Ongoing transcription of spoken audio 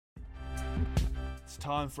It's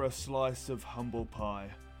time for a slice of humble pie.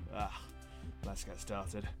 Let's get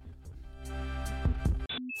started. And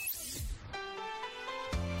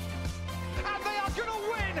they are going to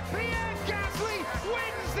win! Pierre Gasly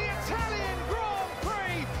wins the Italian Grand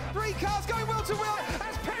Prix! 3 cars going wheel to wheel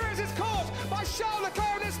as Perez is caught by Charles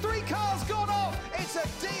Leclerc and there's 3 cars gone off. It's a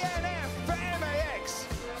DNF for MAX.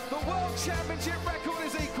 The World Championship record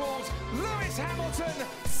is equalled. Lewis Hamilton,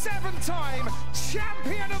 7-time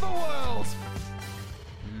champion of the world!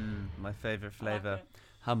 My favourite flavour,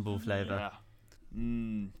 humble flavour. Yeah.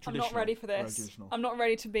 I'm not ready for this. Traditional. I'm not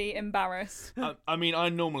ready to be embarrassed. I mean, I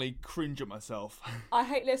normally cringe at myself. I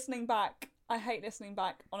hate listening back.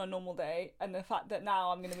 On a normal day, and the fact that now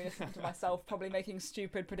I'm going to be listening to myself, probably making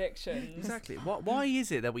stupid predictions. Exactly. Why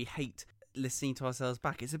is it that we hate listening to ourselves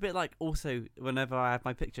back? It's a bit like also whenever I have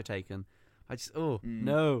my picture taken, I just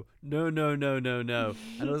no. And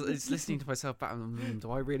I was just listening to myself back.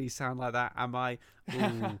 Do I really sound like that? Am I?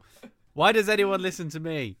 Ooh. Why does anyone listen to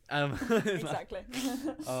me? Exactly.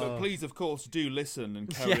 But please, of course, do listen and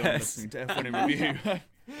carry on listening to F1 in Review.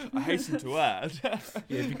 I hasten to add. Yeah,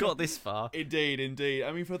 if you got this far. Indeed.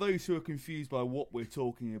 I mean, for those who are confused by what we're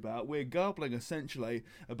talking about, we're garbling essentially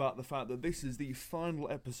about the fact that this is the final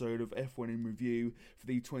episode of F1 in Review for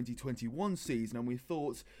the 2021 season, and we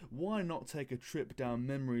thought, why not take a trip down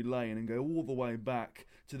memory lane and go all the way back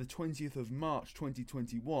to the 20th of March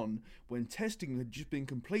 2021, when testing had just been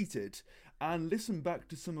completed, and listen back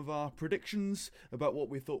to some of our predictions about what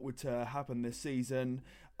we thought would happen this season.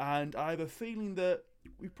 And I have a feeling that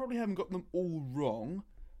we probably haven't got them all wrong.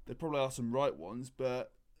 There probably are some right ones,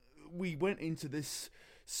 but we went into this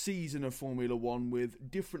season of Formula One with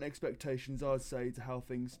different expectations, I'd say, to how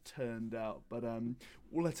things turned out. But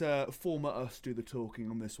we'll let former us do the talking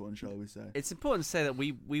on this one, shall we say? It's important to say that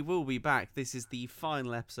we will be back. This is the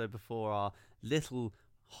final episode before our little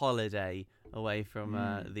holiday away from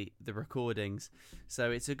the recordings. So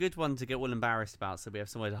it's a good one to get all embarrassed about, so we have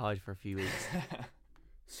somewhere to hide for a few weeks.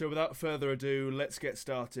 So without further ado, let's get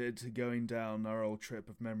started going down our old trip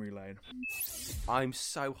of memory lane. I'm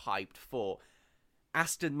so hyped for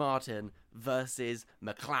Aston Martin versus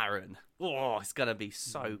McLaren. Oh, it's going to be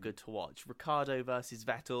so good to watch. Ricciardo versus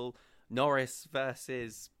Vettel, Norris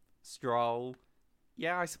versus Stroll.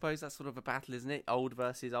 Yeah, I suppose that's sort of a battle, isn't it? Old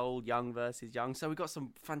versus old, young versus young. So we've got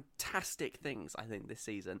some fantastic things, I think, this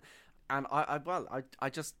season. And I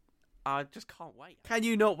just can't wait. Can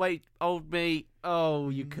you not wait, old me? Oh,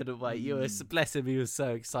 you couldn't wait. Bless him, he was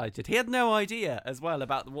so excited. He had no idea as well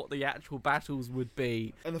about what the actual battles would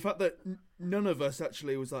be. And the fact that none of us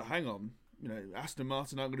actually was like, hang on, Aston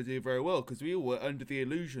Martin aren't going to do very well, because we all were under the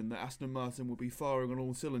illusion that Aston Martin would be firing on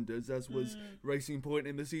all cylinders, as was Racing Point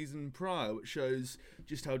in the season prior, which shows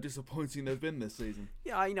just how disappointing they've been this season.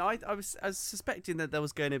 Yeah, I was suspecting that there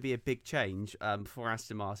was going to be a big change for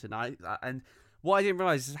Aston Martin. And what I didn't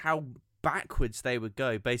realise is how backwards they would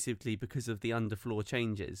go, basically because of the underfloor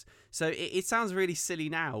changes. So it sounds really silly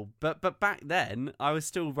now, but back then I was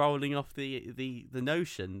still rolling off the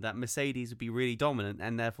notion that Mercedes would be really dominant,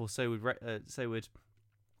 and therefore so would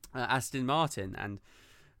Aston Martin.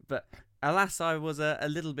 But alas, I was a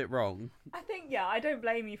little bit wrong. I think, I don't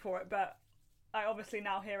blame you for it, but I obviously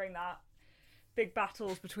now hearing that big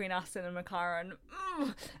battles between Aston and McLaren,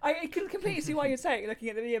 I can completely see why you'd say it, looking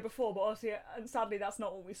at the year before, but obviously, and sadly, that's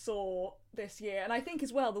not what we saw this year. And I think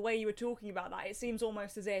as well, the way you were talking about that, it seems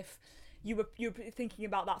almost as if you were thinking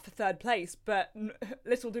about that for third place, but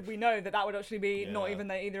little did we know that would actually be not even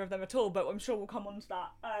either of them at all, but I'm sure we'll come on to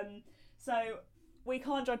that. So we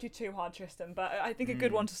can't judge you too hard, Tristan, but I think a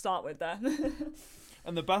good one to start with there.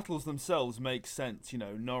 And the battles themselves make sense,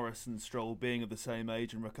 Norris and Stroll being of the same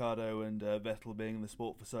age and Ricciardo and Vettel being in the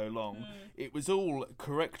sport for so long. It was all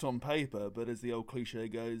correct on paper, but as the old cliche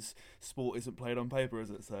goes, sport isn't played on paper, is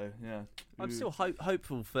it? So, yeah. I'm still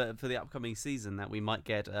hopeful for the upcoming season that we might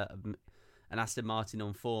get an Aston Martin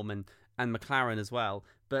on form and McLaren as well.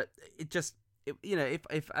 But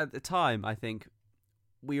if at the time, I think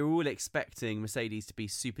we were all expecting Mercedes to be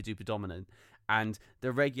super duper dominant, and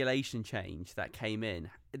the regulation change that came in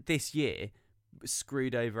this year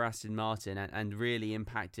screwed over Aston Martin and really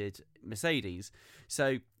impacted Mercedes.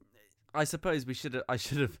 So I suppose I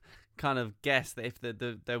should have kind of guessed that if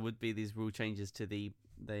there would be these rule changes to the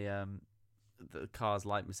cars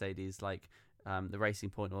like Mercedes, like the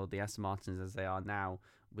Racing Point or the Aston Martins as they are now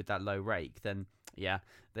with that low rake, then they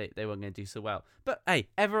weren't going to do so well. But hey,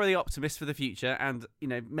 ever the optimist for the future, and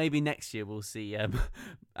maybe next year we'll see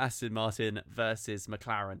Aston Martin versus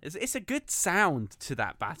McLaren. It's a good sound to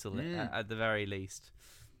that battle at the very least.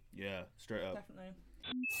 Yeah, straight up. Definitely.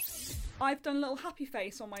 I've done a little happy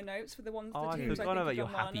face on my notes for the ones. Oh, the I teams I forgot think about have your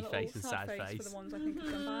done well, happy and a little face and sad sad face face. for the ones I think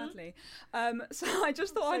have done badly. So I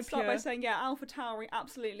just thought I'd start by saying, Alpha Tauri,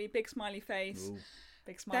 absolutely big smiley face. Ooh.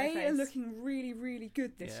 Big smiley face. They are looking really, really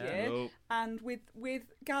good this year, Nope. and with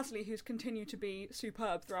Gasly, who's continued to be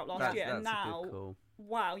superb throughout last year, and now,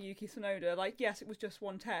 wow, Yuki Tsunoda. Like, yes, it was just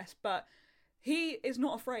one test, but he is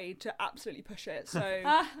not afraid to absolutely push it. So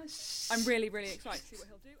I'm really, really excited to see what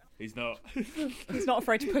he'll do. He's not. He's not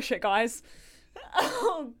afraid to push it, guys.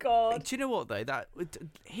 Oh God! Do you know what though? That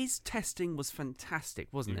his testing was fantastic,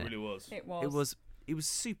 wasn't it? It really was. It was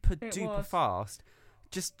super duper fast.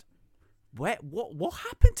 Just what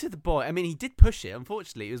happened to the boy? I mean, he did push it.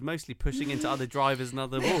 Unfortunately, it was mostly pushing into other drivers and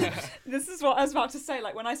other walls. This is what I was about to say.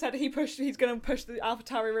 Like when I said he's going to push the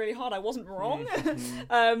AlphaTauri really hard, I wasn't wrong,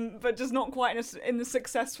 but just not quite in the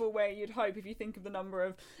successful way you'd hope if you think of the number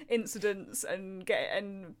of incidents and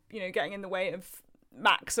getting in the way of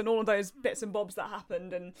Max and all of those bits and bobs that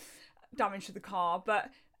happened and damage to the car.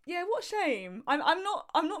 But yeah, what a shame. I'm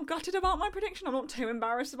not gutted about my prediction. I'm not too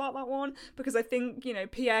embarrassed about that one because I think,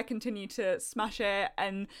 Pierre continued to smash it,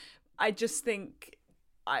 and I just think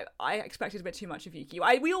I expected a bit too much of Yuki.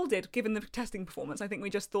 We all did, given the testing performance. I think we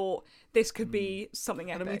just thought this could be something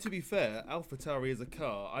epic. And I mean, to be fair, AlphaTauri as a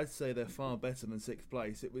car, I'd say they're far better than 6th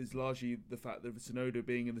place. It was largely the fact that Tsunoda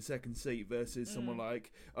being in the second seat versus someone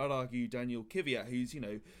like, I'd argue, Daniel Kvyat, who's,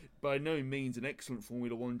 by no means an excellent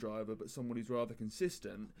Formula 1 driver, but someone who's rather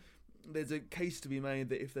consistent. There's a case to be made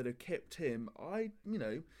that if they'd have kept him,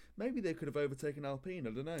 maybe they could have overtaken Alpine.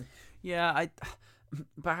 I don't know. Yeah,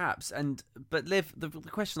 perhaps. But Liv, the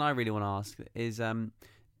question I really want to ask is,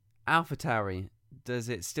 AlphaTauri, does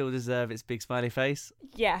it still deserve its big smiley face?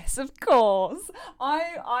 Yes, of course.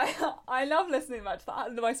 I love listening back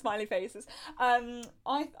to my smiley faces. You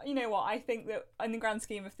know what? I think that in the grand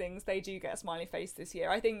scheme of things, they do get a smiley face this year.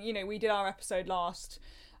 I think we did our episode last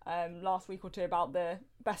week or two about the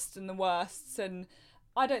best and the worsts, and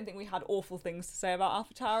I don't think we had awful things to say about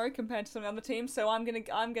AlphaTauri compared to some of the other teams. So I'm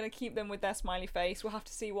gonna keep them with their smiley face. We'll have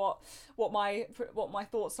to see what my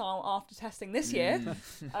thoughts are after testing this year,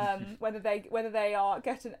 whether they are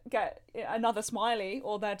get another smiley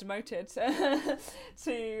or they're demoted to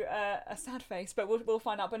a sad face. But we'll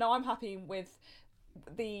find out. But no, I'm happy with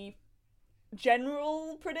the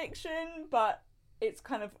general prediction, but it's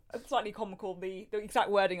kind of slightly comical, the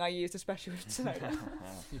exact wording I used, especially with Tsunoda.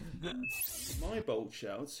 My bold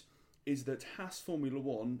shout is that Haas Formula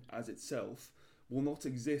 1 as itself will not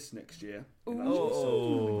exist next year.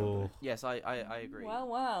 Yes, I agree.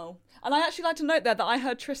 Wow. And I actually like to note there that I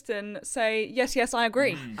heard Tristan say, yes, I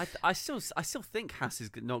agree. I still think Haas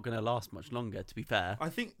is not going to last much longer, to be fair. I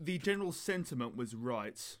think the general sentiment was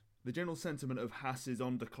right. The general sentiment of Haas is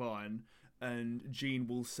on decline and Gene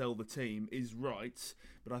will sell the team is right,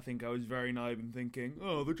 but I think I was very naive in thinking,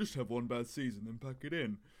 they'll just have one bad season and pack it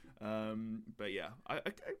in. But yeah,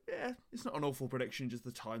 it's not an awful prediction, just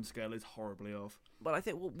the timescale is horribly off. But I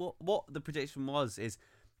think what the prediction was is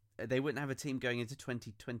they wouldn't have a team going into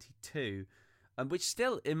 2022, which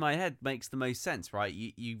still, in my head, makes the most sense, right?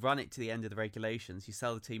 You run it to the end of the regulations, you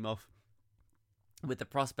sell the team off with the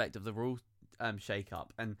prospect of the rule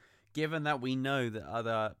shake-up, and given that we know that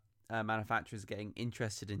other manufacturers getting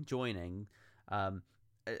interested in joining,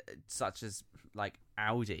 such as like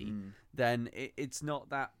Audi, then it's not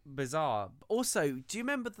that bizarre. Also, do you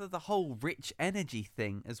remember the whole Rich Energy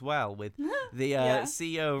thing as well, with the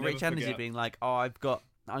CEO of Rich Energy being like, I'm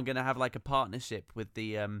going to have like a partnership with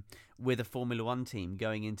the with a Formula 1 team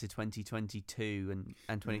going into 2022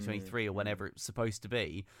 and 2023 or whenever it's supposed to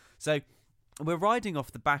be. So we're riding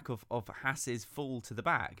off the back of Haas's fall to the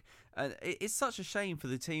back. It's such a shame for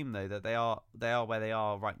the team, though, that they are where they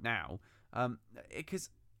are right now. Because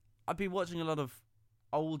I've been watching a lot of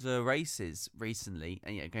older races recently,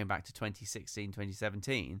 and going back to 2016,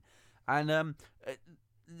 2017, and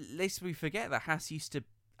lest we forget that Haas used to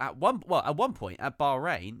at one point at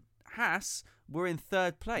Bahrain, Haas were in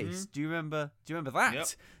third place. Do you remember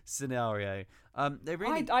that scenario? They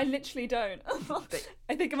really. I literally don't.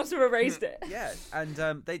 I think I must have erased it. Yeah,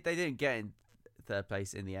 and they didn't get in third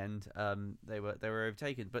place in the end. They were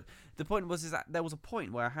overtaken. But the point was is that there was a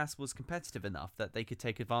point where Haas was competitive enough that they could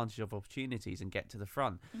take advantage of opportunities and get to the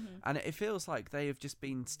front. And it feels like they have just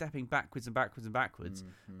been stepping backwards and backwards and backwards.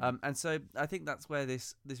 And so I think that's where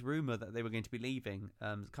this rumor that they were going to be leaving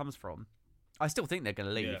comes from. I still think they're going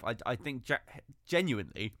to leave. Yeah. I think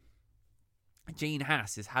genuinely, Gene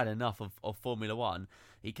Haas has had enough of Formula 1.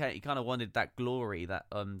 He kind of wanted that glory that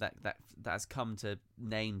has come to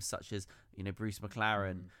names such as Bruce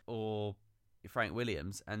McLaren or Frank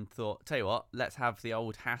Williams, and thought, tell you what, let's have the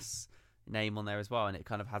old Haas name on there as well, and it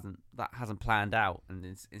kind of hasn't planned out, and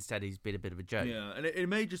instead he's been a bit of a joke. Yeah, and it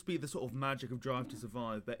may just be the sort of magic of Drive to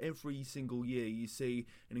Survive, but every single year you see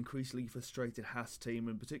an increasingly frustrated Haas team,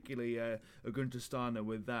 and particularly a Gunther Steiner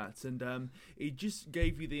with that, and it just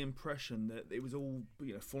gave you the impression that it was all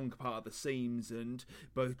falling apart at the seams, and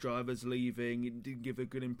both drivers leaving. It didn't give a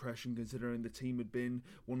good impression considering the team had been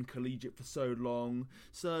one collegiate for so long.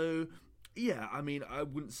 So yeah, I mean, I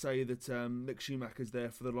wouldn't say that Mick Schumacher's there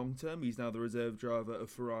for the long term. He's now the reserve driver of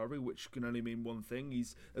Ferrari, which can only mean one thing.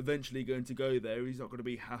 He's eventually going to go there. He's not going to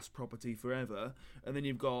be Haas property forever. And then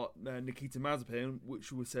you've got Nikita Mazepin,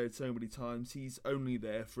 which we've said so many times, he's only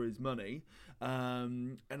there for his money.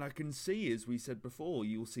 And I can see, as we said before,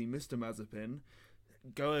 you'll see Mr. Mazepin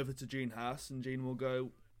go over to Gene Haas, and Gene will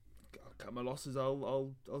go, I'll cut my losses,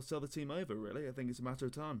 I'll sell the team over, really. I think it's a matter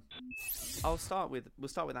of time. We'll start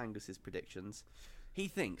with Angus's predictions. He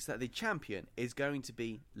thinks that the champion is going to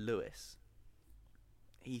be Lewis.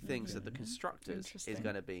 He thinks that the constructors is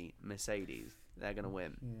going to be Mercedes. They're going to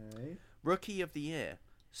win. Yeah. Rookie of the year,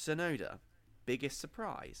 Tsunoda. Biggest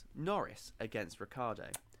surprise, Norris against Ricciardo.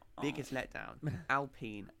 Biggest letdown,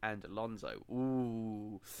 Alpine and Alonso.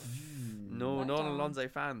 Ooh. No, not an Alonso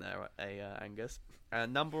fan there, Angus.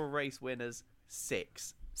 Number of race winners,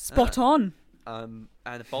 6. Spot on. And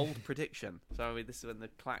a bold prediction. So I mean, this is when the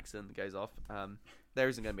klaxon goes off. There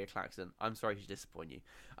isn't going to be a klaxon. I'm sorry to disappoint you.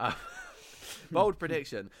 Bold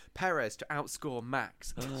prediction: Perez to outscore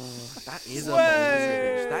Max. That is a bold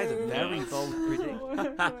prediction. That is a very bold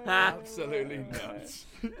prediction. Absolutely nuts.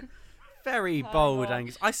 Very bold,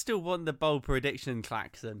 Angus. I still want the bold prediction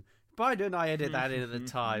klaxon. Why don't I edit that in at the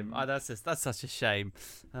time? That's such a shame.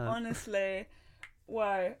 Honestly.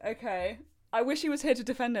 Whoa, okay. I wish he was here to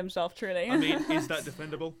defend himself, truly. I mean, is that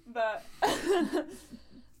defendable? But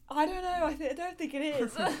I don't know. I don't think it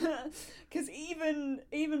is. Because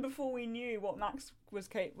even before we knew what Max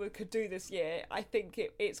could do this year, I think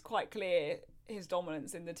it's quite clear his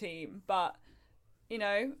dominance in the team. But he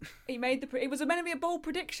made it was meant to be a bold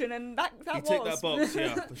prediction, and that he was. ticked that box,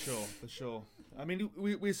 yeah, for sure. I mean,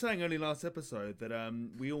 we were saying only last episode that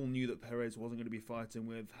we all knew that Perez wasn't going to be fighting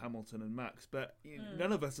with Hamilton and Max, but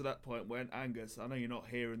none of us at that point went, Angus, I know you're not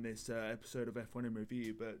here in this episode of F1 in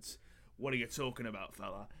Review, but what are you talking about,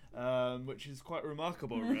 fella? Which is quite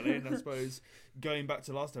remarkable, really, and I suppose going back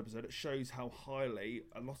to last episode, it shows how highly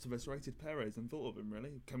a lot of us rated Perez and thought of him,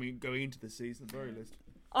 really, going into the season at the very least.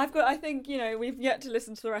 I think, we've yet to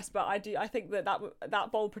listen to the rest, but I think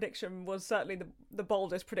that bold prediction was certainly the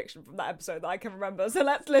boldest prediction from that episode that I can remember. So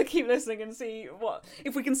let's keep listening and see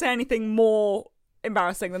if we can say anything more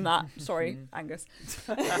embarrassing than that. Sorry, Angus.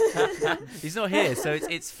 He's not here, so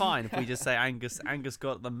it's fine if we just say Angus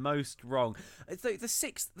got the most wrong. It's like the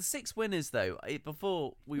six winners though.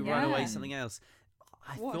 Before we run away something else,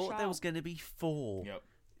 I thought there was going to be 4. Yep.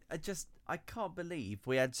 I can't believe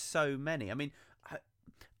we had so many. I mean,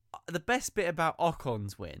 the best bit about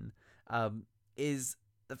Ocon's win is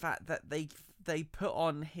the fact that they put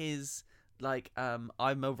on his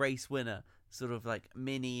I'm a race winner sort of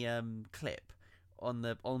mini clip on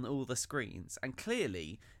all the screens, and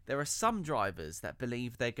clearly there are some drivers that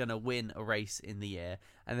believe they're going to win a race in the year,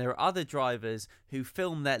 and there are other drivers who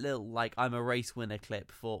film that little I'm a race winner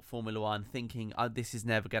clip for Formula One thinking this is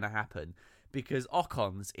never going to happen, because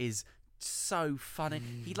Ocon's is so funny.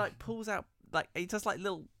 He pulls out he does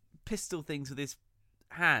little pistol things with his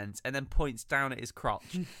hands and then points down at his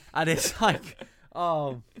crotch, and it's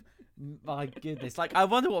oh my goodness, I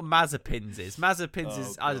wonder what Mazepin's is.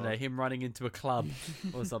 Is I don't know, him running into a club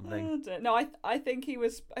or something. No, I think he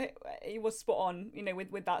was spot on,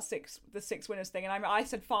 with that the 6 winners thing, and I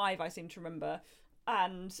said 5, I seem to remember,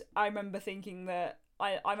 and I remember thinking that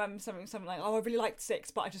I remember something like, I really liked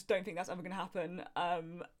 6, but I just don't think that's ever going to happen.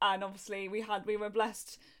 And obviously we were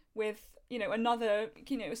blessed with another,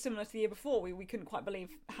 similar to the year before. We couldn't quite believe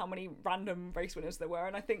how many random race winners there were,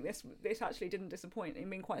 and I think this actually didn't disappoint in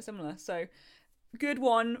being quite similar. So good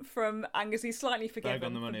one from Angus. He's slightly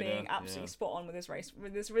forgiven for being absolutely spot on with his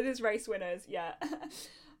race winners. Yeah.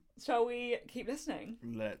 Shall we keep listening?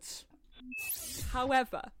 Let's.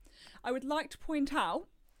 However, I would like to point out,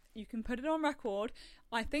 you can put it on record,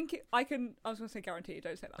 I think I was going to say guarantee,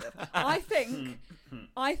 don't say that. I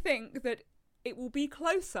think that it will be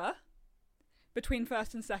closer between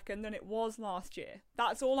first and second than it was last year.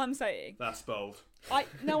 That's all I'm saying. That's bold. I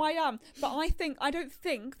am. But I don't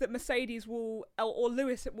think that Mercedes will, or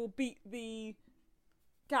Lewis will beat the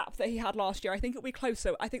gap that he had last year. I think it'll be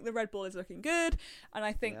closer. I think the Red Bull is looking good, and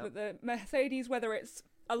I think that the Mercedes, whether it's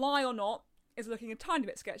a lie or not, is looking a tiny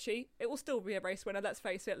bit sketchy. It will still be a race winner, let's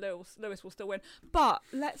face it. Lewis will still win. But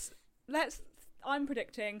I'm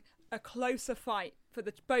predicting a closer fight for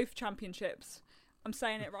both championships. I'm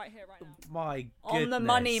saying it right here, right now. My goodness. On the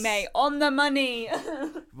money, mate. On the money.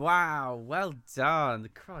 Wow, well done.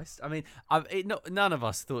 Christ. I mean, none of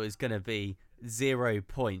us thought it was going to be 0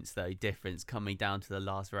 points, though, difference coming down to the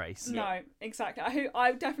last race. No, exactly.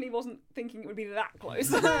 I definitely wasn't thinking it would be that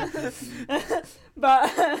close.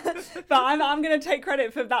 but I'm going to take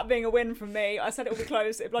credit for that being a win from me. I said it would be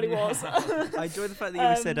close. It bloody was. I enjoy the fact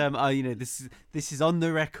that you said, this is on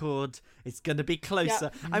the record. It's going to be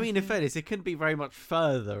closer. Yeah. I mean, in fairness, it couldn't be very much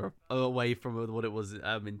further away from what it was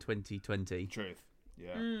in 2020. Truth.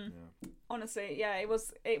 Yeah. Honestly, yeah, it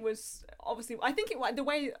was obviously. I think the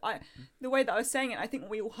way that I was saying it, I think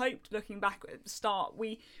we all hoped, looking back at the start,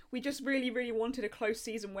 we just really, really wanted a close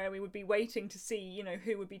season where we would be waiting to see,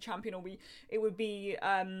 who would be champion, or it would be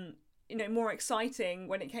more exciting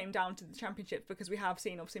when it came down to the championships, because we have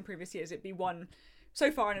seen obviously in previous years it'd be won so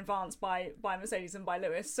far in advance by Mercedes and by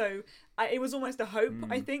Lewis. So it was almost a hope,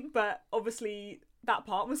 I think, but obviously that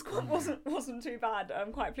part wasn't too bad.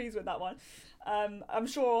 I'm quite pleased with that one. I'm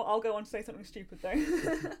sure I'll go on to say something stupid though.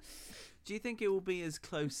 Do you think it will be as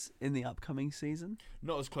close in the upcoming season?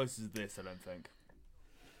 Not as close as this, I don't think.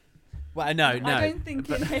 Well, no. I don't think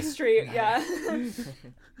in history, there's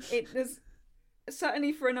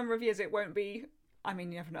certainly for a number of years it won't be. I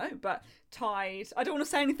mean, you never know, but tied. I don't want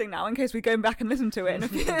to say anything now in case we go back and listen to it in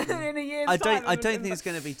a year's time. I don't think it's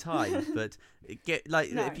going to be tied, but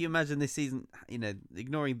if you imagine this season,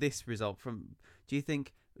 ignoring this result do you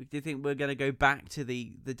think we're going to go back to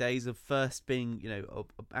the days of first being,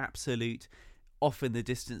 absolute off in the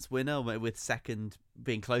distance winner, with second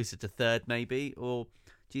being closer to third maybe? Or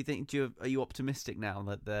do you think, are you optimistic now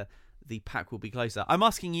that the pack will be closer? I'm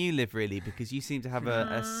asking you, Liv, really, because you seem to have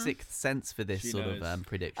a sixth sense for this sort of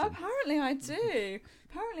prediction. Apparently I do.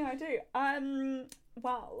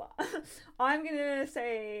 Well, I'm going to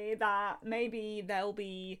say that maybe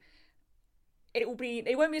it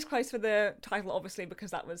won't be as close for the title, obviously,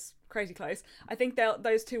 because that was crazy close. I think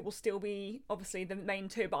those two will still be, obviously, the main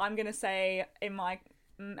two, but I'm going to say, in my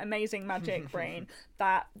amazing magic brain,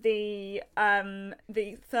 that the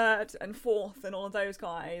third and fourth and all of those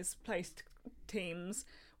guys placed teams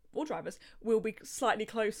or drivers will be slightly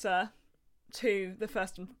closer to the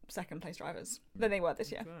first and second place drivers than they were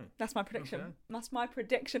this year. Okay. That's my prediction. Okay. That's my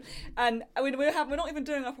prediction. And we're not even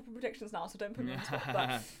doing our proper predictions now, so don't put me on the spot.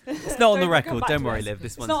 But it's not on the come record. back Don't to worry, us. Liv.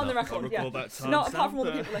 This one's It's not on the record. I'll Yeah. record that time Not apart from all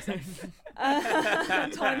the stamp, people listening.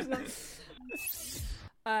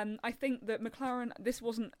 I think that McLaren. This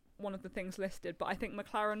wasn't one of the things listed, but I think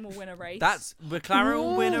McLaren will win a race. That's McLaren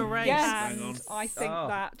will win a race. Yes, Hang on. I think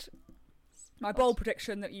that my bold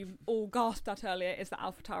prediction that you all gasped at earlier is that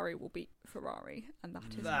AlphaTauri will beat Ferrari, and that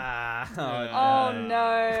is. Oh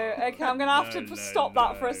no! Okay, I'm gonna have to stop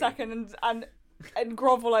that for a second and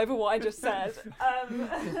grovel over what I just said. You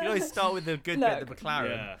always start with the good bit, the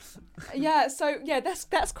McLaren. Yeah. So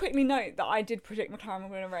let's quickly note that I did predict McLaren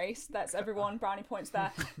will win a race. That's everyone, brownie points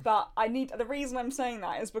there. But the reason I'm saying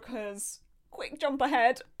that is because, quick jump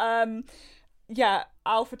ahead.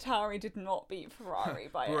 AlphaTauri did not beat Ferrari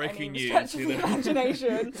by Breaking any news, stretch of the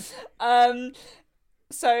imagination.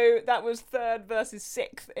 So that was third versus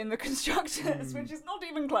sixth in the constructors, which is not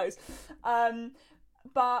even close.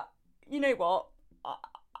 But you know what?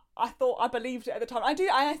 I believed it at the time. I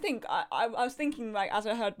think I was thinking, like, as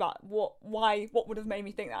I heard about what would have made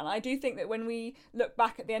me think that, and I do think that when we look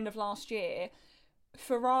back at the end of last year,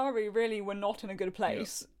 Ferrari really were not in a good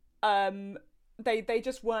place. Yeah. They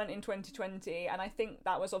just weren't in 2020, and I think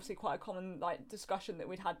that was obviously quite a common discussion that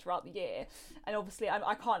we'd had throughout the year. And obviously,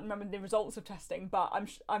 I can't remember the results of testing, but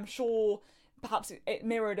I'm sure perhaps it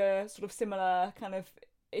mirrored a sort of similar kind of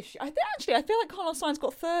issue. I feel like Carlos Sainz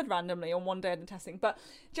got third randomly on one day of the testing, but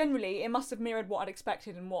generally it must have mirrored what I'd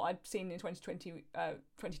expected and what I'd seen in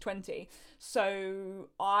 2020. So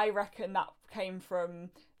I reckon that came from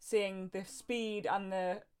seeing the speed and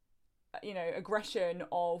the aggression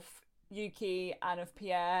of Yuki and of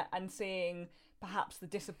Pierre, and seeing perhaps the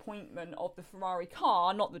disappointment of the Ferrari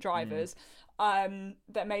car, not the drivers,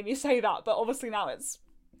 that made me say that. But obviously now it's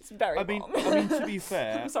very wrong. I mean, to be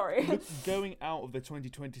fair, I'm sorry. Going out of the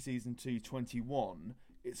 2020 season to 21,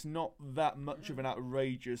 it's not that much of an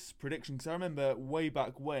outrageous prediction. Because I remember way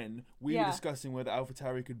back when we were discussing whether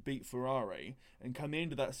AlphaTauri could beat Ferrari, and come the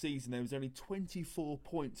end of that season, there was only 24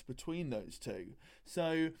 points between those two.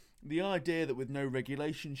 So the idea that with no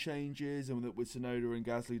regulation changes and that with Tsunoda and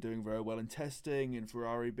Gasly doing very well in testing and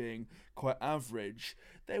Ferrari being quite average,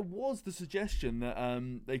 there was the suggestion that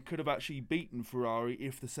they could have actually beaten Ferrari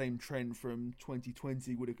if the same trend from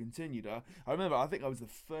 2020 would have continued. I remember, I think I was the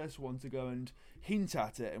first one to go and hint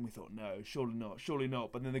at it, and we thought, no, surely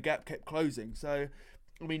not. But then the gap kept closing. So,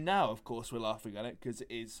 I mean, now, of course, we're laughing at it because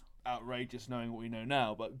it is outrageous knowing what we know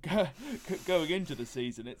now, but going into the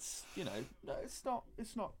season, it's it's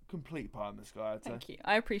not complete pie in the sky. Thank you,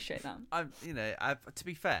 I appreciate that. To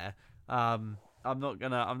be fair, I'm not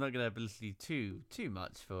gonna belittle you too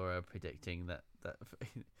much for predicting that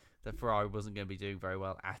Ferrari wasn't going to be doing very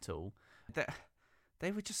well at all.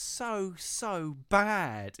 They were just so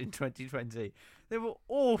bad in 2020. They were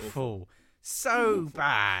awful. So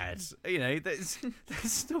bad,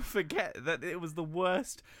 let's not forget that it was the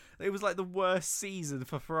worst. It was like the worst season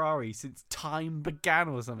for Ferrari since time began,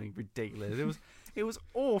 or something ridiculous. It was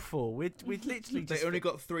awful. We'd literally they only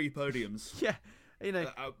got 3 podiums. Yeah,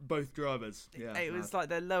 both drivers. Yeah, it was like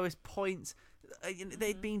their lowest points.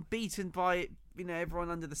 They'd been beaten by everyone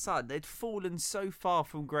under the sun. They'd fallen so far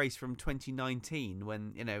from grace from 2019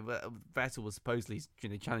 when Vettel was supposedly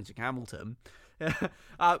challenging Hamilton.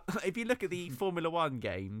 If you look at the Formula One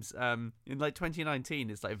games, in like 2019,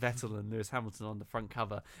 it's like Vettel and Lewis Hamilton on the front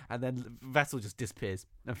cover, and then Vettel just disappears,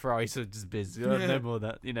 and Ferrari sort of disappears. No more of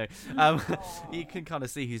that, You can kind of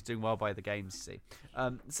see who's doing well by the games, you see.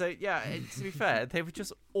 To be fair, they were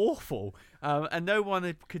just awful, and no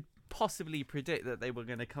one could possibly predict that they were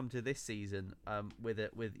going to come to this season with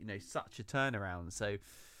such a turnaround. So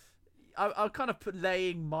I'll kind of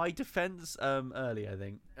laying my defence early, I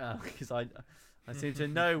think, because I seem to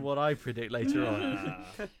know what I predict later on.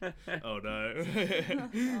 Oh no.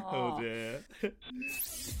 Oh dear.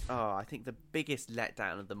 I think the biggest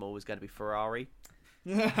letdown of them all is going to be Ferrari.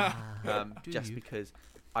 Because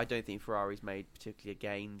I don't think Ferrari's made particular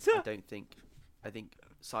gains. I think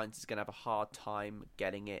Sainz is going to have a hard time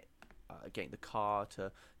getting the car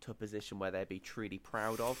to a position where they'd be truly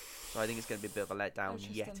proud of. So I think it's going to be a bit of a letdown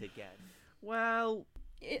yet again. Well,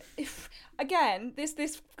 again,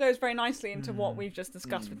 this goes very nicely into what we've just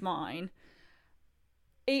discussed with mine.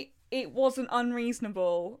 It wasn't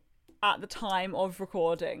unreasonable at the time of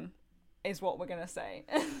recording, is what we're going to say.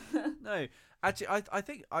 No, actually, I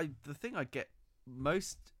think the thing I get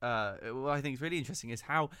most, what I think is really interesting is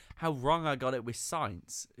how wrong I got it with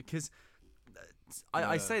Sainz, because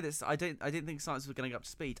I say this, I didn't think Sainz was going to get up to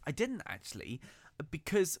speed. I didn't actually,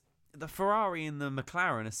 because the Ferrari and the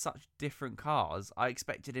McLaren are such different cars. I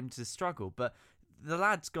expected him to struggle, but the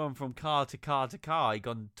lad's gone from car to car to car. He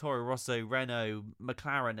gone Toro Rosso, Renault,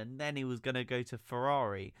 McLaren, and then he was going to go to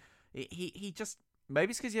Ferrari. He just,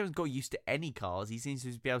 maybe it's because he hasn't got used to any cars. He seems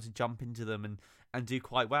to be able to jump into them and do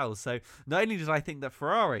quite well. So not only did I think that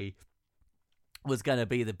Ferrari was going to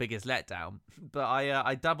be the biggest letdown, but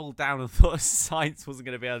I doubled down and thought Sainz wasn't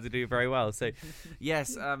going to be able to do very well. So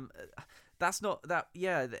yes, that's not that.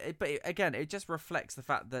 Yeah, but again, it just reflects the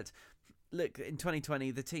fact that, look, in 2020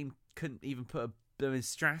 the team couldn't even put a blooming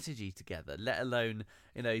strategy together, let alone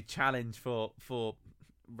challenge for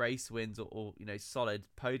race wins or solid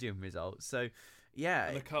podium results. So yeah,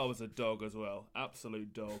 and the car was a dog as well,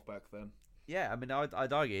 absolute dog back then. Yeah, I mean,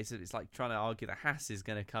 I'd argue it's like trying to argue that Haas is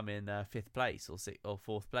going to come in 5th place or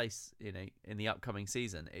 4th place, in the upcoming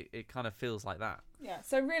season. It kind of feels like that. Yeah.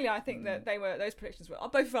 So really, I think that those predictions were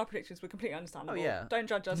both of our predictions were completely understandable. Oh yeah. Don't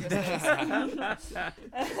judge us, listeners.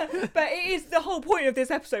 But it is the whole point of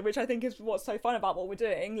this episode, which I think is what's so fun about what we're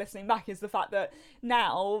doing. Listening back is the fact that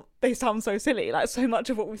now they sound so silly. Like, so much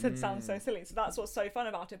of what we said sounds so silly. So that's what's so fun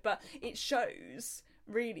about it. But it shows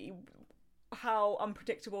really how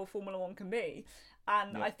unpredictable Formula One can be,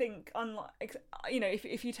 and I think, unlike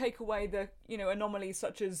if you take away the anomalies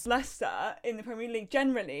such as Leicester in the Premier League,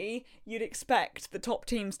 generally you'd expect the top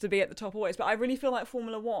teams to be at the top always. But I really feel like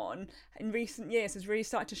Formula One in recent years has really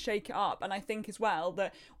started to shake it up, and I think as well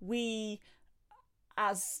that we,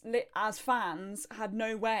 as fans, had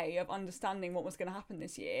no way of understanding what was going to happen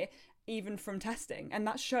this year, even from testing, and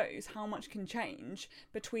that shows how much can change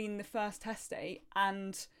between the first test date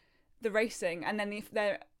and the racing, and then if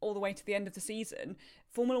they're all the way to the end of the season.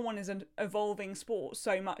 Formula One is an evolving sport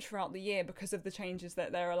so much throughout the year because of the changes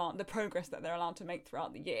that the progress that they're allowed to make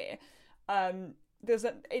throughout the year.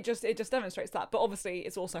 It just demonstrates that, but obviously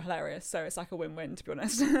it's also hilarious, so it's like a win-win, to be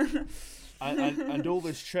honest. and all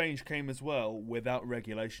this change came as well without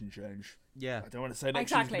regulation change. Yeah, I don't want to say next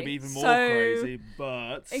year's going to be even more crazy,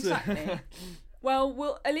 but exactly. Well,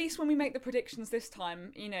 we'll at least when we make the predictions this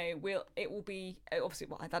time, it will be obviously.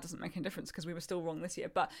 Well, that doesn't make any difference because we were still wrong this year.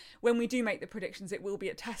 But when we do make the predictions, it will be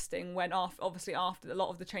at testing when after a lot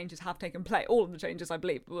of the changes have taken place. All of the changes, I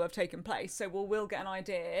believe, will have taken place. So we'll get an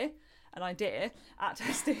idea at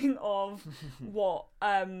testing of what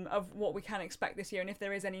we can expect this year, and if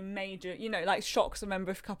there is any major, like shocks. I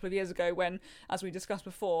remember a couple of years ago when, as we discussed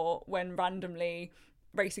before, when randomly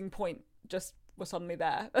Racing Point just were suddenly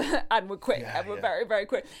there and were quick and were very, very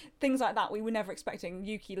quick. Things like that we were never expecting.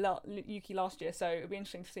 Yuki last year, so it'll be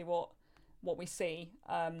interesting to see what we see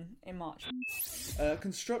in March.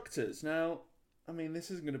 Constructors. Now, I mean,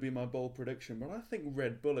 this isn't going to be my bold prediction, but I think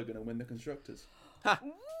Red Bull are going to win the constructors.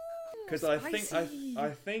 Because I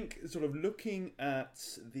think sort of looking at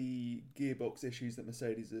the gearbox issues that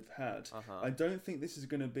Mercedes have had, I don't think this is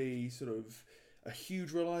going to be sort of a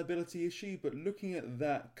huge reliability issue, but looking at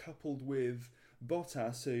that coupled with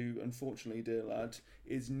Bottas, who, unfortunately, dear lad,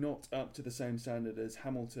 is not up to the same standard as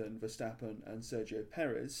Hamilton, Verstappen and Sergio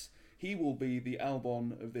Perez, he will be the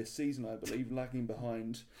Albon of this season, I believe, lagging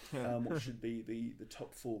behind what should be the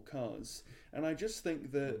top 4 cars. And I just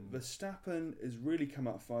think that Verstappen has really come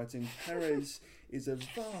out fighting. Perez is a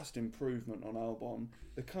vast improvement on Albon.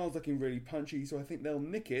 The car's looking really punchy, so I think they'll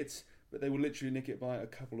nick it, but they will literally nick it by a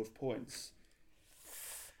couple of points.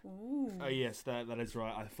 Ooh. Oh yes, that is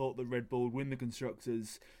right. I thought that Red Bull would win the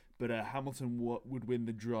constructors, but Hamilton would win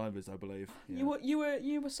the drivers, I believe. Yeah.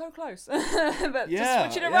 You were so close, but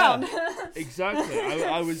just switching around. Exactly.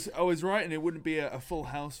 I was right, and it wouldn't be a full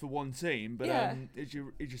house for one team. But as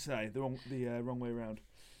you say, the wrong way around.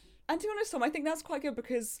 And to be honest, Tom, I think that's quite good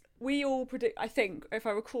because we all I think, if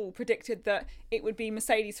I recall, predicted that it would be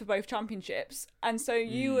Mercedes for both championships, and so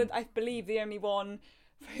you were, I believe, the only one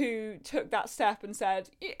who took that step and said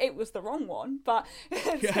it was the wrong one, but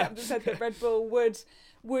said that Red Bull would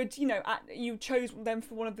you chose them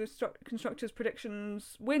for one of the constructors'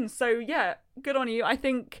 predictions wins. So yeah, good on you. I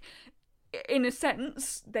think in a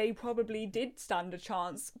sense they probably did stand a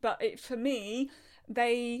chance, but for me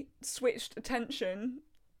they switched attention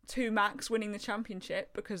to Max winning the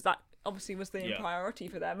championship because that obviously was the priority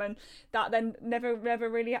for them, and that then never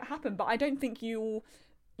really happened. But I don't think you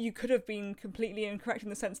could have been completely incorrect in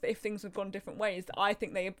the sense that if things had gone different ways, I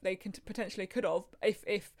think they potentially could have.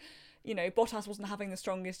 If Bottas wasn't having the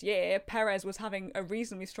strongest year, Perez was having a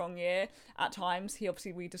reasonably strong year at times.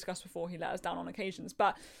 We discussed before, he let us down on occasions,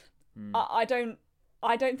 but I don't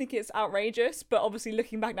think it's outrageous. But obviously,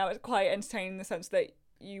 looking back now, it's quite entertaining in the sense that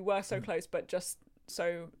you were so close, but just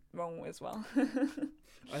so wrong as well.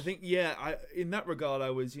 I think, in that regard, I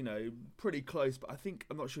was, pretty close. But I think,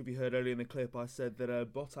 I'm not sure if you heard earlier in the clip, I said that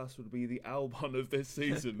Bottas would be the Albon of this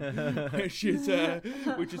season, which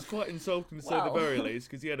is quite insulting to say the very least,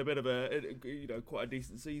 because he had a bit of quite a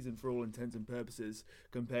decent season for all intents and purposes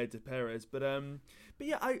compared to Perez. But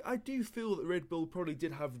yeah, I do feel that Red Bull probably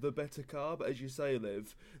did have the better car. But as you say,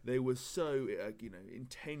 Liv, they were so,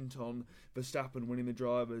 intent on Verstappen winning the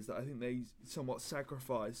drivers that I think they somewhat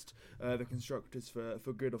sacrificed the constructors for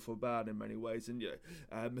good or for bad in many ways. And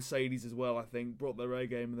Mercedes as well, I think, brought their A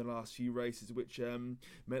game in the last few races, which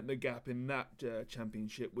meant the gap in that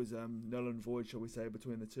championship was null and void, shall we say,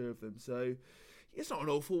 between the two of them. So it's not an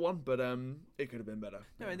awful one, but it could have been better.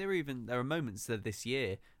 No, and there are moments this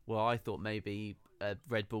year where I thought maybe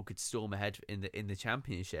Red Bull could storm ahead in the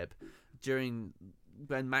championship during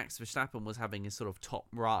when Max Verstappen was having a sort of top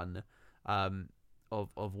run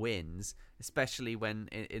of wins, especially when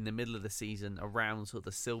in the middle of the season around sort of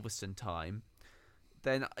the Silverstone time.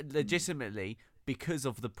 Then legitimately, because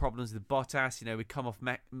of the problems with Bottas, we come off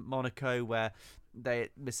Monaco where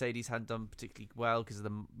Mercedes hadn't done particularly well because of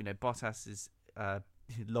the Bottas's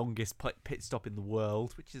longest pit stop in the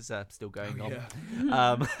world, which is still going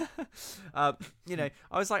on. I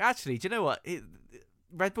was like, actually, do you know what?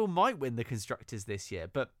 Red Bull might win the constructors this year,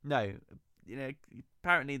 but no.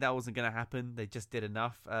 Apparently that wasn't going to happen. They just did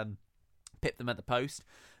enough, pipped them at the post.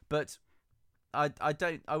 But I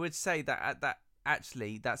would say that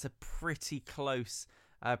actually that's a pretty close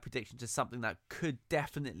prediction to something that could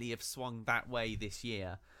definitely have swung that way this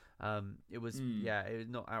year. It was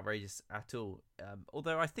not outrageous at all.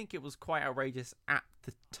 Although I think it was quite outrageous at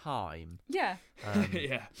the time. Yeah.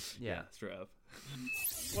 Straight up.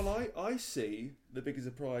 Well, I see the biggest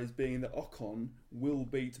surprise being that Ocon will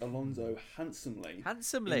beat Alonso handsomely in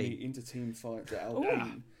the inter-team fight at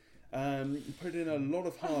Alpine. Put in a lot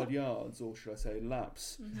of hard yards, or should I say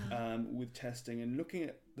laps, with testing, and looking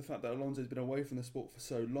at the fact that Alonso's been away from the sport for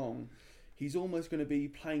so long, he's almost going to be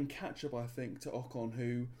playing catch-up, I think, to Ocon,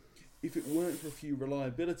 who, if it weren't for a few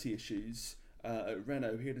reliability issues, at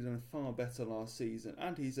Renault. He'd have done far better last season,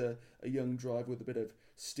 and he's a young driver with a bit of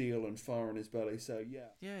steel and fire in his belly. So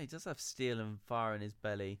yeah, he does have steel and fire in his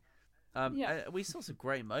belly. We saw some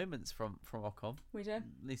great moments from Ocon. We did.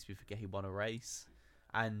 At least we forget he won a race,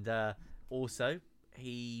 and also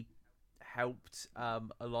he helped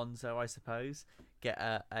Alonso, I suppose, get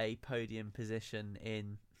a podium position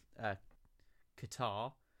in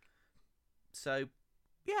Qatar. So,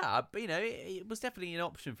 yeah, but, it was definitely an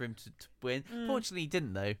option for him to win. Fortunately, he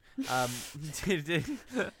didn't, though.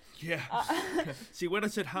 Yeah. See, when I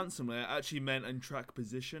said handsomely, I actually meant in track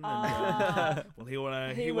position. And, well, he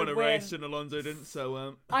won a race and Alonso didn't.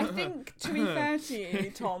 So I think, to be fair to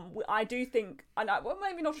you, Tom, I do think, well,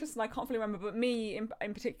 maybe not Tristan, I can't fully remember, but me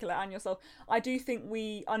in particular and yourself, I do think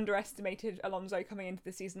we underestimated Alonso coming into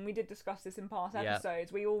the season. We did discuss this in past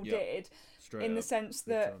episodes. We all did, in the sense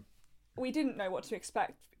that we didn't know what to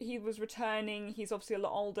expect. He was returning. He's obviously a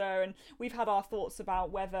lot older, and we've had our thoughts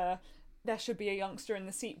about whether there should be a youngster in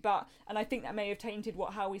the seat, and I think that may have tainted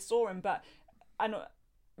how we saw him. And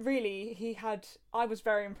really, I was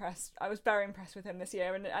very impressed. I was very impressed with him this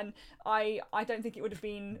year, and I don't think it would have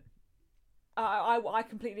been. I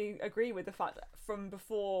completely agree with the fact that from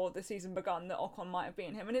before the season begun that Ocon might have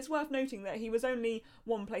beaten him, and it's worth noting that he was only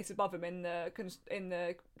one place above him in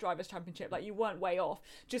the Drivers' Championship. Like, you weren't way off.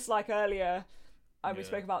 Just like earlier, we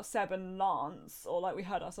spoke about Seb and Lance, or like we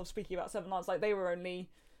heard ourselves speaking about Seb and Lance, like they were only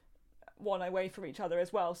one away from each other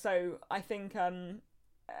as well. So I think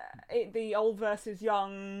the old versus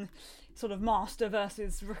young, sort of master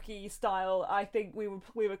versus rookie style, I think we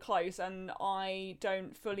were close, and I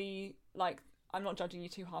don't fully I'm not judging you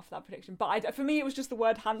too hard for that prediction, but for me it was just the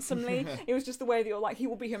word handsomely. It was just the way that you're like, he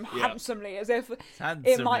will beat him handsomely, as if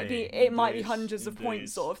it might be hundreds of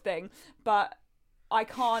points sort of thing. But I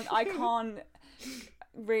can't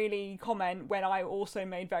really comment when I also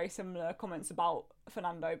made very similar comments about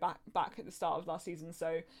Fernando back at the start of last season.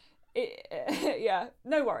 So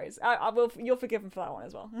no worries. You're forgiven for that one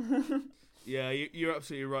as well. Yeah, you're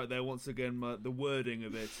absolutely right there. Once again, the wording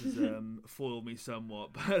of it has foiled me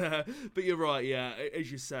somewhat. But you're right, yeah.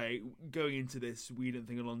 As you say, going into this, we didn't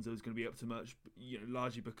think Alonso was going to be up to much,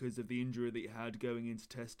 largely because of the injury that he had going into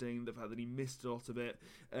testing, the fact that he missed a lot of it,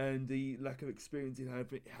 and the lack of experience he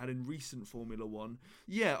had in recent Formula One.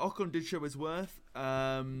 Yeah, Ocon did show his worth.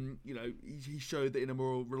 He showed that in a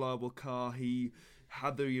more reliable car, he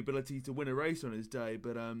had the ability to win a race on his day,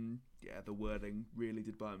 but the wording really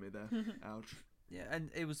did bite me there. Ouch. Yeah, and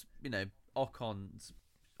it was, Ocon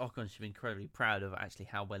should be incredibly proud of actually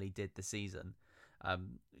how well he did the season.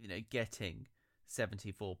 Getting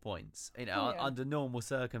 74 points, under normal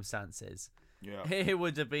circumstances. Yeah. It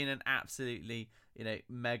would have been an absolutely,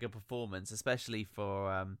 mega performance, especially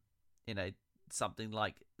for, something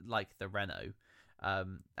like the Renault,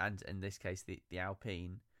 and in this case, the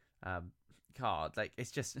Alpine, car. Like,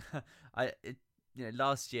 it's just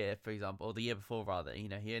last year, for example, or the year before rather,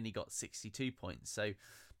 he only got 62 points, so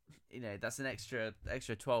that's an extra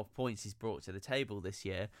 12 points he's brought to the table this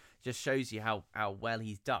year. Just shows you how well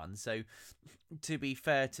he's done. So to be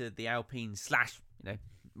fair to the Alpine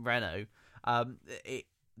 / Renault,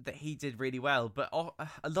 that he did really well, but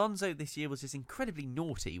Alonso this year was just incredibly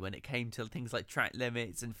naughty when it came to things like track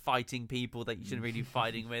limits and fighting people that you shouldn't really be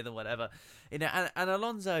fighting with or whatever. And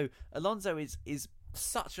Alonso is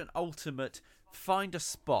such an ultimate find a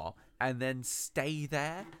spot and then stay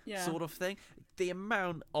there sort of thing. The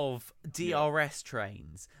amount of DRS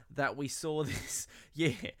trains that we saw this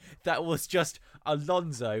year, that was just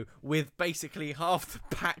Alonso with basically half the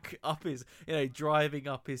pack up his, driving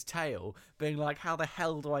up his tail, being like, how the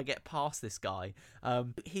hell do I get past this guy?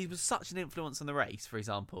 He was such an influence on the race, for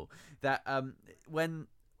example, that when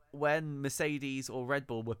Mercedes or Red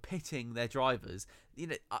Bull were pitting their drivers,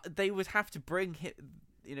 they would have to bring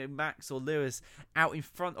Max or Lewis out in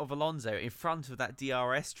front of Alonso, in front of that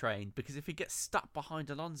DRS train, because if he gets stuck behind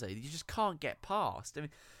Alonso, you just can't get past. I mean,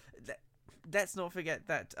 let's not forget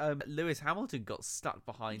that Lewis Hamilton got stuck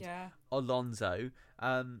behind Alonso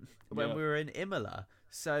when we were in Imola.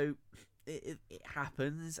 So it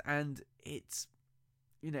happens, and it's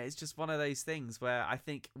just one of those things where I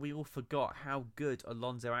think we all forgot how good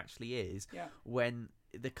Alonso actually is when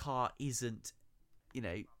the car isn't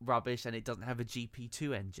rubbish and it doesn't have a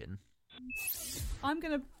GP2 engine. I'm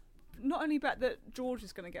going to not only bet that George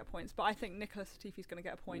is going to get points, but I think Nicholas Latifi's going to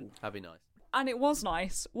get a point. That'd be nice. And it was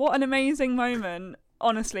nice. What an amazing moment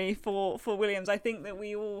honestly, for Williams. I think that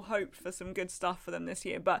we all hoped for some good stuff for them this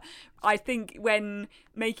year, but I think when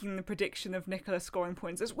making the prediction of Nicholas scoring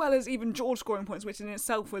points, as well as even George scoring points, which in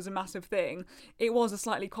itself was a massive thing, it was a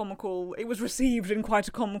slightly comical, it was received in quite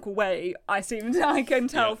a comical way, I can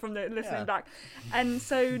tell from the listening back. And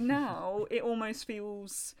so now it almost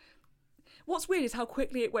feels... What's weird is how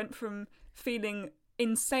quickly it went from feeling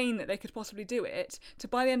insane that they could possibly do it to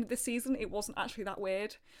by the end of the season it wasn't actually that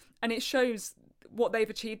weird, and it shows what they've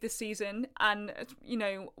achieved this season, and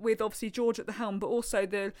with obviously George at the helm, but also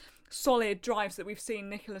the solid drives that we've seen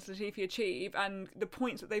Nicholas Latifi achieve and the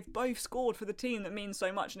points that they've both scored for the team that means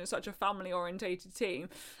so much, and it's such a family orientated team.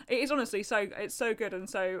 It is honestly it's so good, and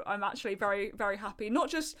so I'm actually very, very happy. I'm not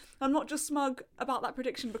just smug about that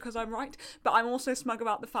prediction because I'm right, but I'm also smug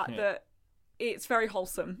about the fact that it's very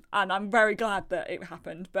wholesome, and I'm very glad that it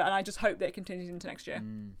happened. And I just hope that it continues into next year.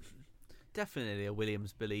 Definitely a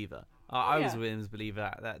Williams believer. I was a Williams believer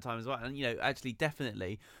at that time as well. And, actually,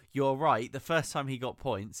 definitely, you're right. The first time he got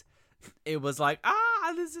points, it was like,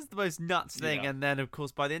 this is the most nuts thing. And then, of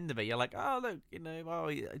course, by the end of it, you're like, look,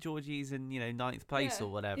 Georgie's in, 9th place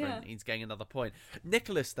or whatever, and he's getting another point.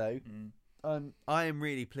 Nicholas, though, I am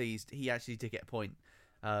really pleased he actually did get a point,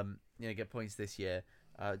 get points this year.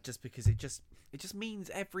 Just because it just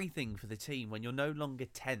means everything for the team when you're no longer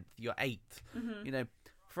 10th, you're 8th. Mm-hmm.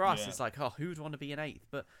 For us, it's like, who would want to be an 8th?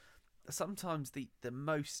 But sometimes the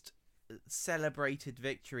most celebrated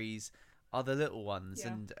victories are the little ones.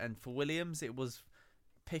 Yeah. And for Williams, it was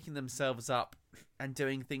picking themselves up and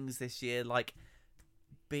doing things this year, like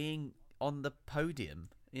being on the podium.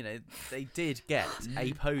 They did get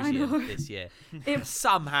a podium this year.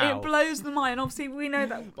 Somehow. It blows the mind. Obviously, we know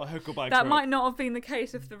that by hook or by that crook. might not have been the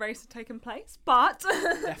case if the race had taken place, but...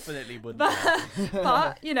 Definitely wouldn't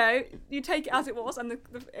but, you take it as it was, and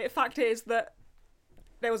the fact is that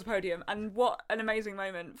there was a podium, and what an amazing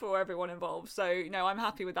moment for everyone involved. So, I'm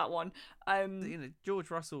happy with that one. George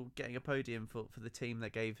Russell getting a podium for the team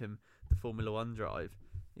that gave him the Formula One drive.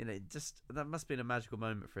 That must have been a magical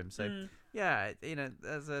moment for him. So,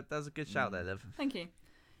 there's a good shout there, Liv. Thank you.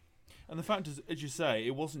 And the fact is, as you say,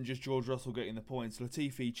 it wasn't just George Russell getting the points,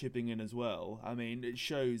 Latifi chipping in as well. I mean, it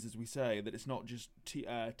shows, as we say, that it's not just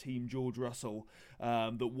Team George Russell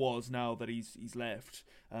that was now that he's left.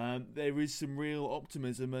 There is some real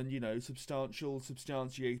optimism and,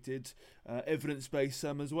 substantiated, evidence-based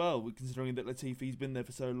some as well, considering that Latifi's been there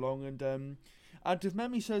for so long. And if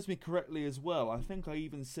memory serves me correctly as well, I think I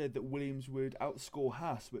even said that Williams would outscore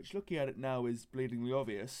Haas, which looking at it now is bleedingly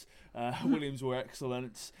obvious. Williams were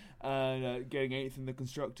excellent, getting 8th in the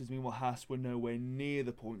Constructors. Meanwhile, Haas were nowhere near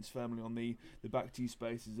the points firmly on the back two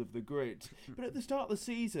spaces of the grid. But at the start of the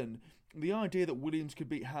season, the idea that Williams could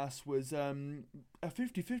beat Haas was a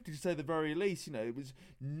 50-50 to say the very least. It was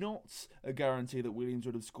not a guarantee that Williams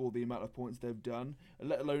would have scored the amount of points they've done,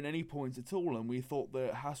 let alone any points at all. And we thought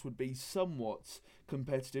that Haas would be somewhat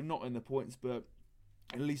competitive, not in the points, but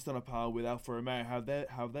at least on a par with Alfa Romeo,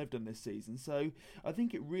 how they've done this season. So I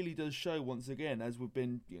think it really does show once again, as we've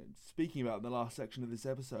been speaking about in the last section of this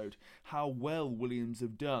episode, how well Williams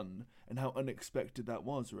have done and how unexpected that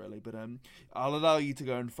was, really. But I'll allow you to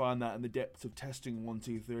go and find that in the depths of testing 1,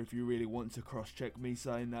 2, 3 if you really want to cross-check me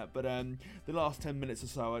saying that. But the last 10 minutes or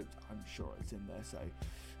so, I'm sure it's in there. So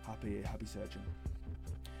happy searching.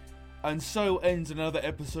 And so ends another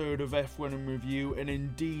episode of F1 in Review, and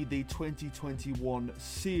indeed the 2021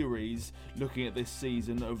 series, looking at this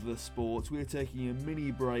season of the sport. We are taking a mini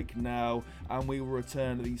break now, and we will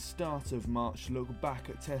return at the start of March to look back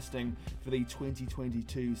at testing for the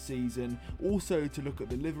 2022 season, also to look at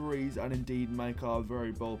the liveries and indeed make our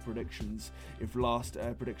very bold predictions, if last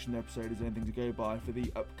prediction episode is anything to go by, for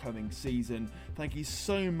the upcoming season. Thank you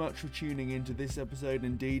so much for tuning into this episode.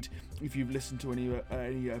 Indeed, if you've listened to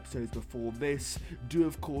any episodes before this, do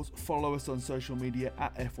of course follow us on social media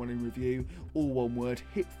at F1 in Review, all one word.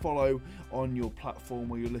 Hit follow on your platform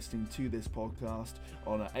where you're listening to this podcast,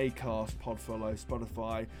 on Acast, Podfollow,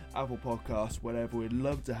 Spotify, Apple Podcasts, whatever. We'd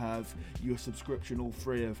love to have your subscription, all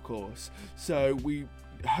free of course. So we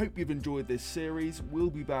hope you've enjoyed this series. We'll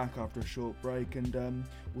be back after a short break, and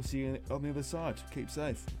we'll see you on the other side. Keep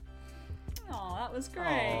safe. Oh, that was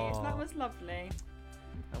great. That was lovely.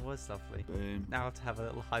 That was lovely. Boom. Now to have a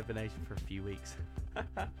little hibernation for a few weeks.